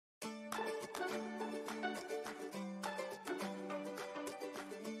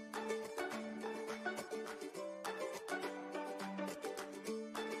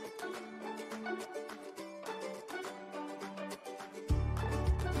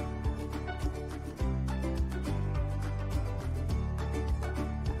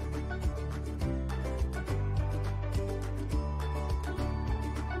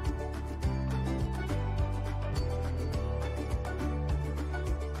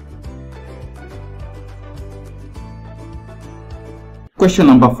Question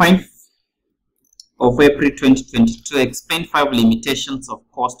number 5 of April 2022. Explain 5 limitations of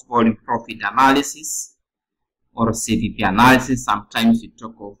cost volume profit analysis or CVP analysis. Sometimes we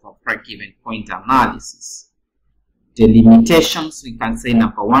talk of a break-even point analysis. The limitations, we can say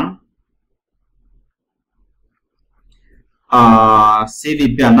number 1.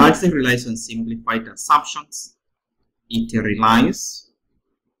 CVP analysis relies on simplified assumptions. It relies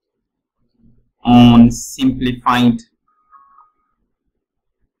on simplified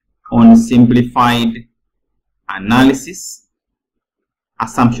analysis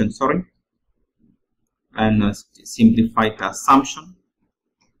assumption, and simplified assumption.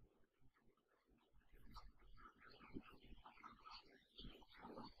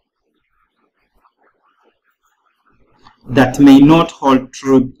 That may not hold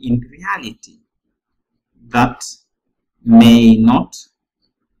true in reality. That may not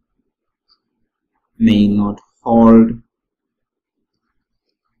hold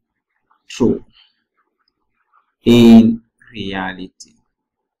true in reality.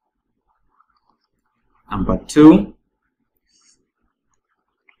 Number 2,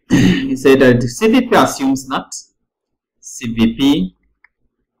 he said that CVP assumes that sales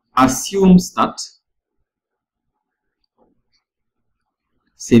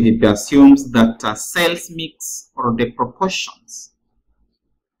mix or the proportions,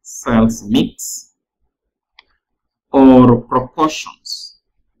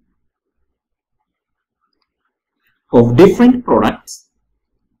 of different products,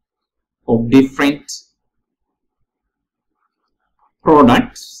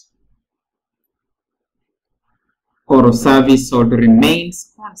 or service sold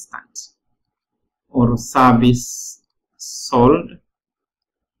remains constant, or service sold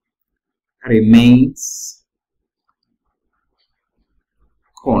remains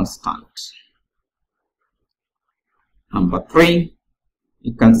constant. Number 3,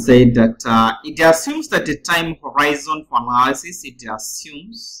 you can say that it assumes that the time horizon for analysis, it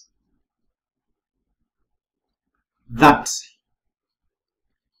assumes that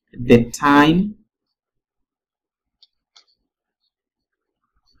the time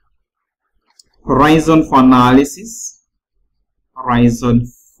horizon for analysis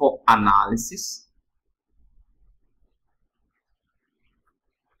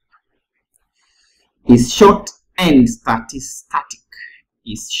is short and static.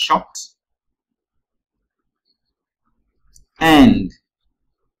 Is short and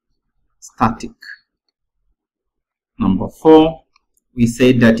static. Number 4, we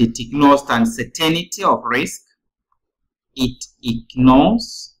say that it ignores the uncertainty of risk. It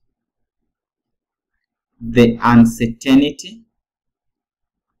ignores the uncertainty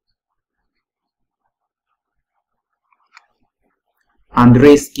and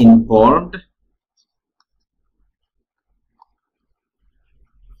risk involved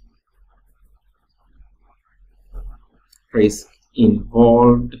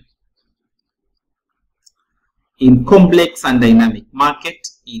in complex and dynamic market,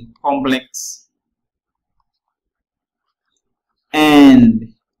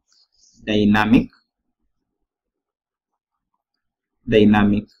 dynamic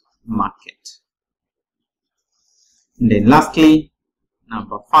market. And then lastly,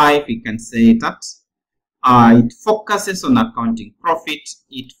 number 5, we can say that it focuses on accounting profit.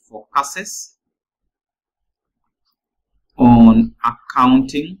 It focuses on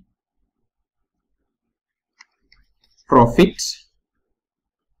accounting profit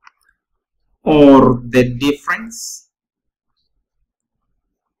or the difference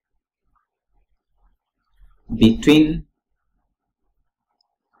between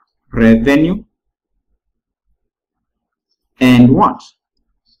revenue and what?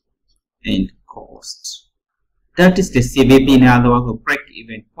 And cost. That is the CVP, in other words, the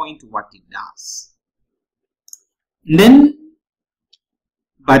break-even point, what it does. Then,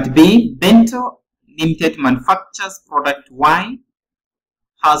 but B, Bento Limited manufactures product Y,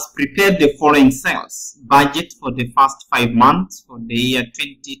 has prepared the following sales budget for the first 5 months for the year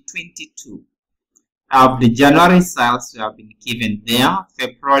 2022. Of the January sales have been given there,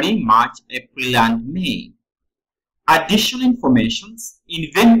 February, March, April, and May. Additional information: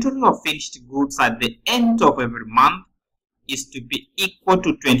 inventory of finished goods at the end of every month is to be equal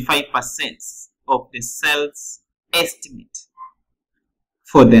to 25% of the sales estimate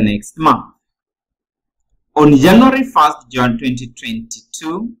for the next month. On January 1st,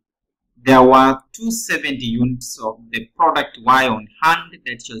 2022, there were 270 units of the product Y on hand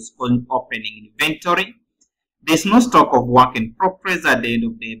that was on opening inventory. There's no stock of work in progress at the end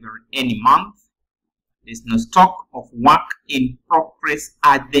of any month. There's no stock of work in progress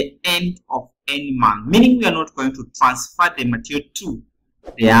at the end of any month, meaning we are not going to transfer the material to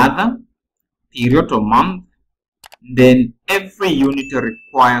the other period or month. Then every unit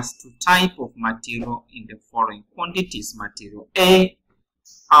requires two types of material in the following quantities: material A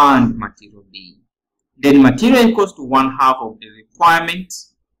and material B. Then material equals to 1/2 of the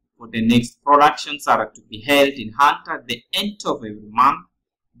requirements for the next productions are to be held in hand at the end of every month.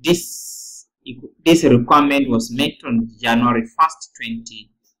 This requirement was met on January 1st,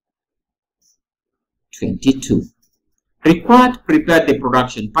 2022. Required to prepare the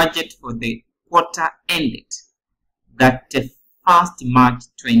production budget for the quarter ended 31st March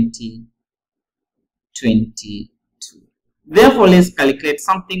 2022. Therefore, let's calculate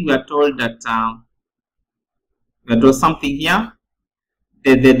something. We are told that something here.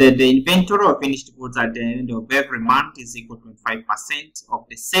 The inventory of finished goods at the end of every month is equal to 5% of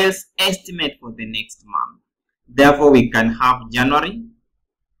the sales estimate for the next month. Therefore, we can have January,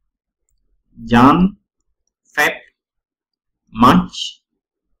 Jan, Feb, March,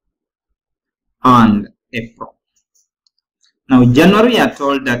 and April. Now, January are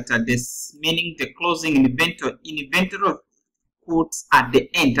told that this meaning the closing inventory of goods at the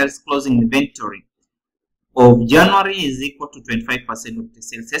end, that's closing inventory of January is equal to 25% of the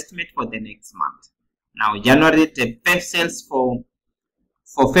sales estimate for the next month. Now, January, the first sales for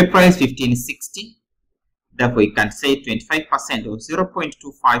February is 1560. Therefore, we can say 25% of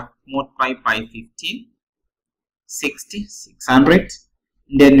 0.25 multiplied by 1560, 600.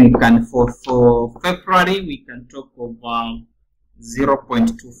 Then we can, for February, we can talk of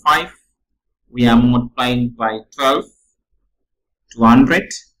 0.25. We are multiplying by 12,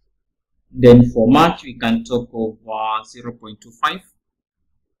 200. Then for March, we can talk of 0.25.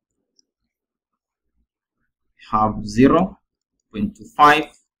 Have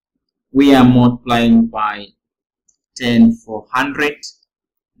 0.25. We are multiplying by 10 for 100.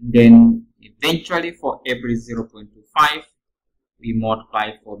 Then eventually for every 0.25, we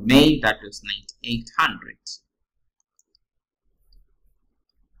multiply for May, that was 9800.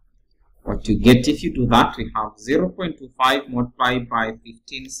 What you get if you do that, we have 0.25 multiplied by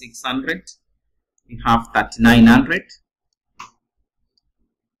 15600, we have 3900.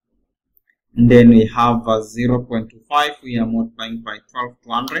 And then we have 0.25, we are multiplying by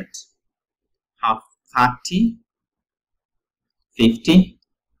 12200, have 30, 50.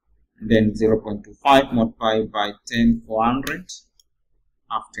 And then 0.25 multiplied by 10 400,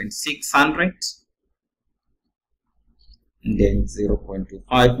 have 2600. And then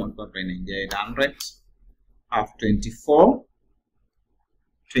 0.25 multiplied by 9800, have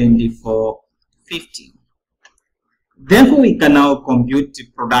 2450. Therefore, we can now compute the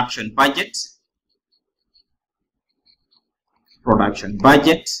production budget. Production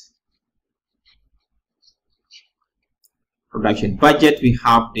budget, we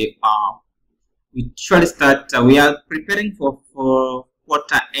have the we usually start, we are preparing for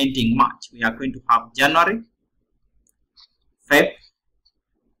quarter ending March. We are going to have January, Feb,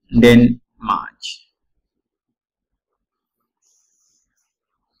 then March.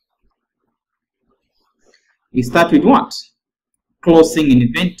 We start with what? Closing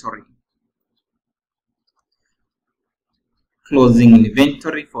inventory. Closing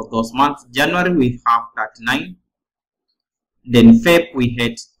inventory for those months. January we have 39. Then Feb we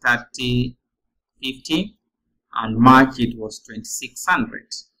had 30, 50. And March it was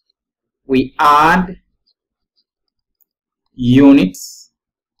 2600. We add units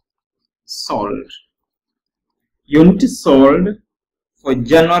sold. Units sold for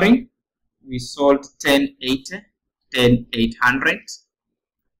January, we sold 10,800,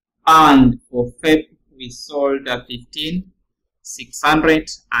 and for Feb we sold 15,600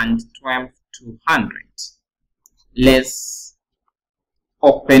 and 12,200. Less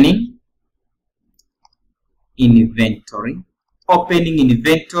opening inventory. Opening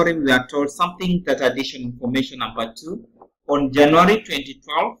inventory, we are told something that addition information number 2. On January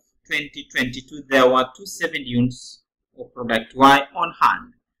 2022, there were 270 units of product Y on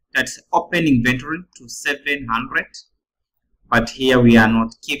hand. That's open inventory to 700. But here we are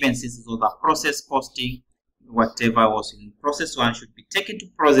not given, since it was a process costing. Whatever was in process 1 should be taken to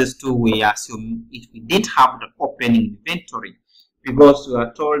process 2. We assume if we did have the opening inventory, because we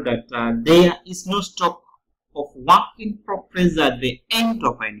are told that there is no stock of work in progress at the end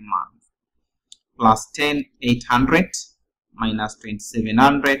of any month. Plus 10,800 minus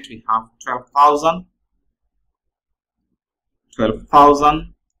 2,700, we have 12,000.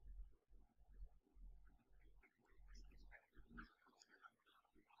 12,000.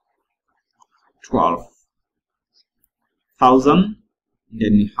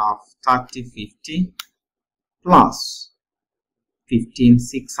 Then we have 3050 plus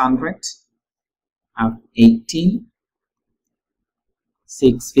 15,600 and 18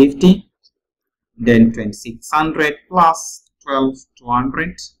 650, then 2600 plus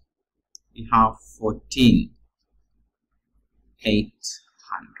 12200, we have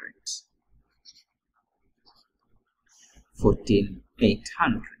 14800.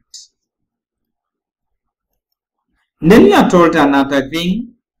 14800. Then we are told another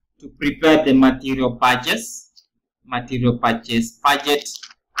thing, to prepare the material purchase budget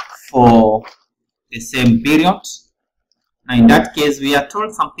for the same period. Now in that case, we are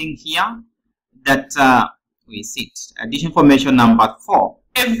told something here that we see addition information number 4.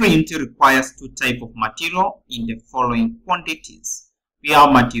 Every unit requires 2 types of material in the following quantities. We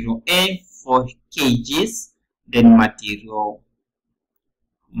have material A 4 kgs, then material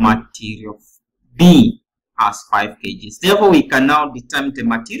B as 5 kgs. Therefore, we can now determine the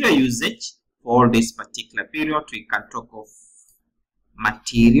material usage for all this particular period. We can talk of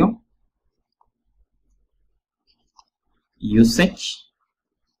material usage.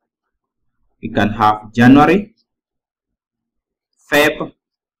 We can have January, Feb,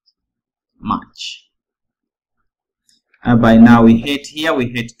 March. And by now we hit here, we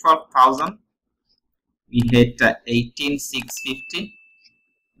hit 12,000. We hit 18,650,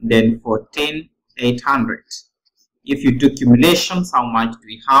 then 14,800. If you do cumulations, how much do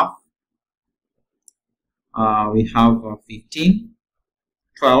we have? We have 15,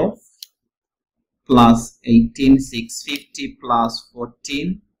 12 plus 18,650 plus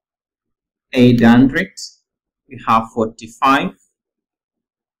 14,800. We have 45.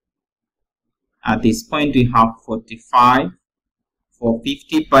 At this point, we have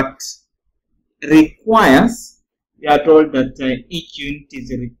 45,450, but requires, we are told that each unit is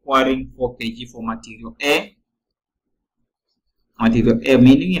requiring 4 kg for material A. Material A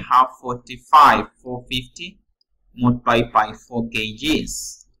meaning we have 45,450 multiplied by 4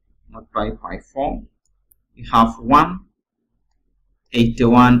 kgs multiplied by 4. We have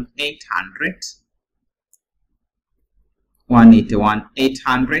 181,800.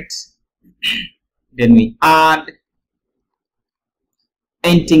 181,800. Then we add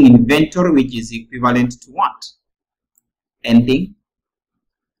ending inventory, which is equivalent to what? Ending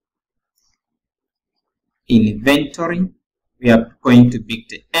inventory. We are going to pick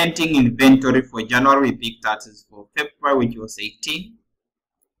the ending inventory for January. We picked that is for February, which was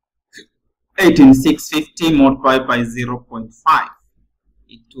 18,650 multiplied by 0.5.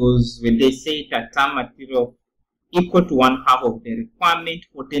 It was when they say that some material equal to 1/2 of the requirement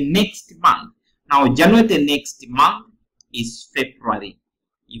for the next month. Now, January the next month is February.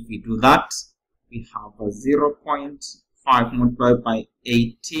 If we do that, we have a 0.5 multiplied by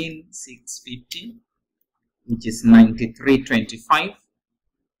 18,650, which is 93.25.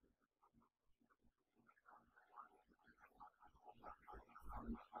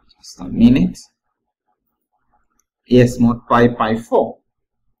 Just a minute. Yes, multiplied by 4,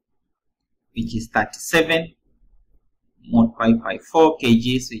 which is 37. Multiplied by 4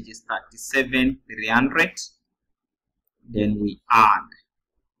 kgs, which is 37,300. Then we add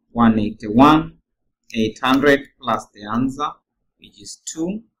 181,800 plus the answer, which is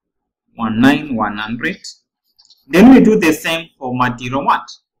 219,100. Then we do the same for material what?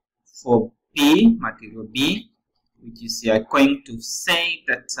 For B, material B, which is you are going to say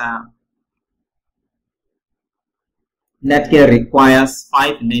that that here requires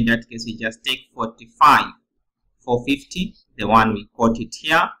 5. In that case, we just take 45,450, the one we quoted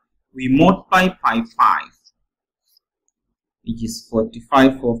here. We multiply by 5, which is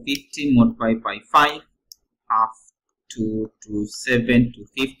 45,450 multiplied by 5, half to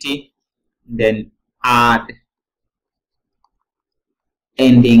 7,250. Then add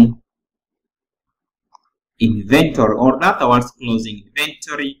ending inventory, or in other words, closing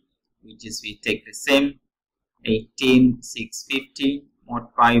inventory, which is we take the same 18,650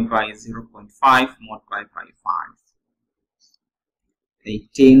 multiplied by 0.5 multiplied by 5.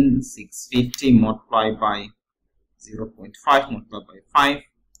 18,650 multiplied by 0.5 multiplied by 5,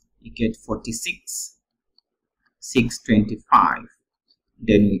 you get 46,625.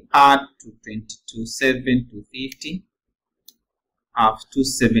 Then we add to 22,750, have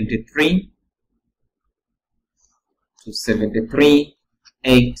 273,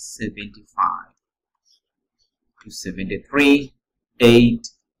 875.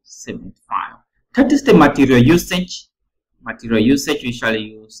 273,875. That is the material usage. Material usage, we shall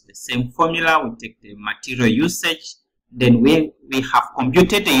use the same formula. We take the material usage, then we have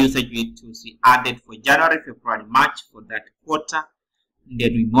computed the usage which we added for January, February, March for that quarter.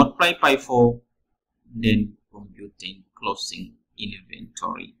 Then we multiply by 4, then computing closing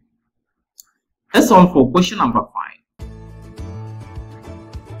inventory. That's all for question number 5.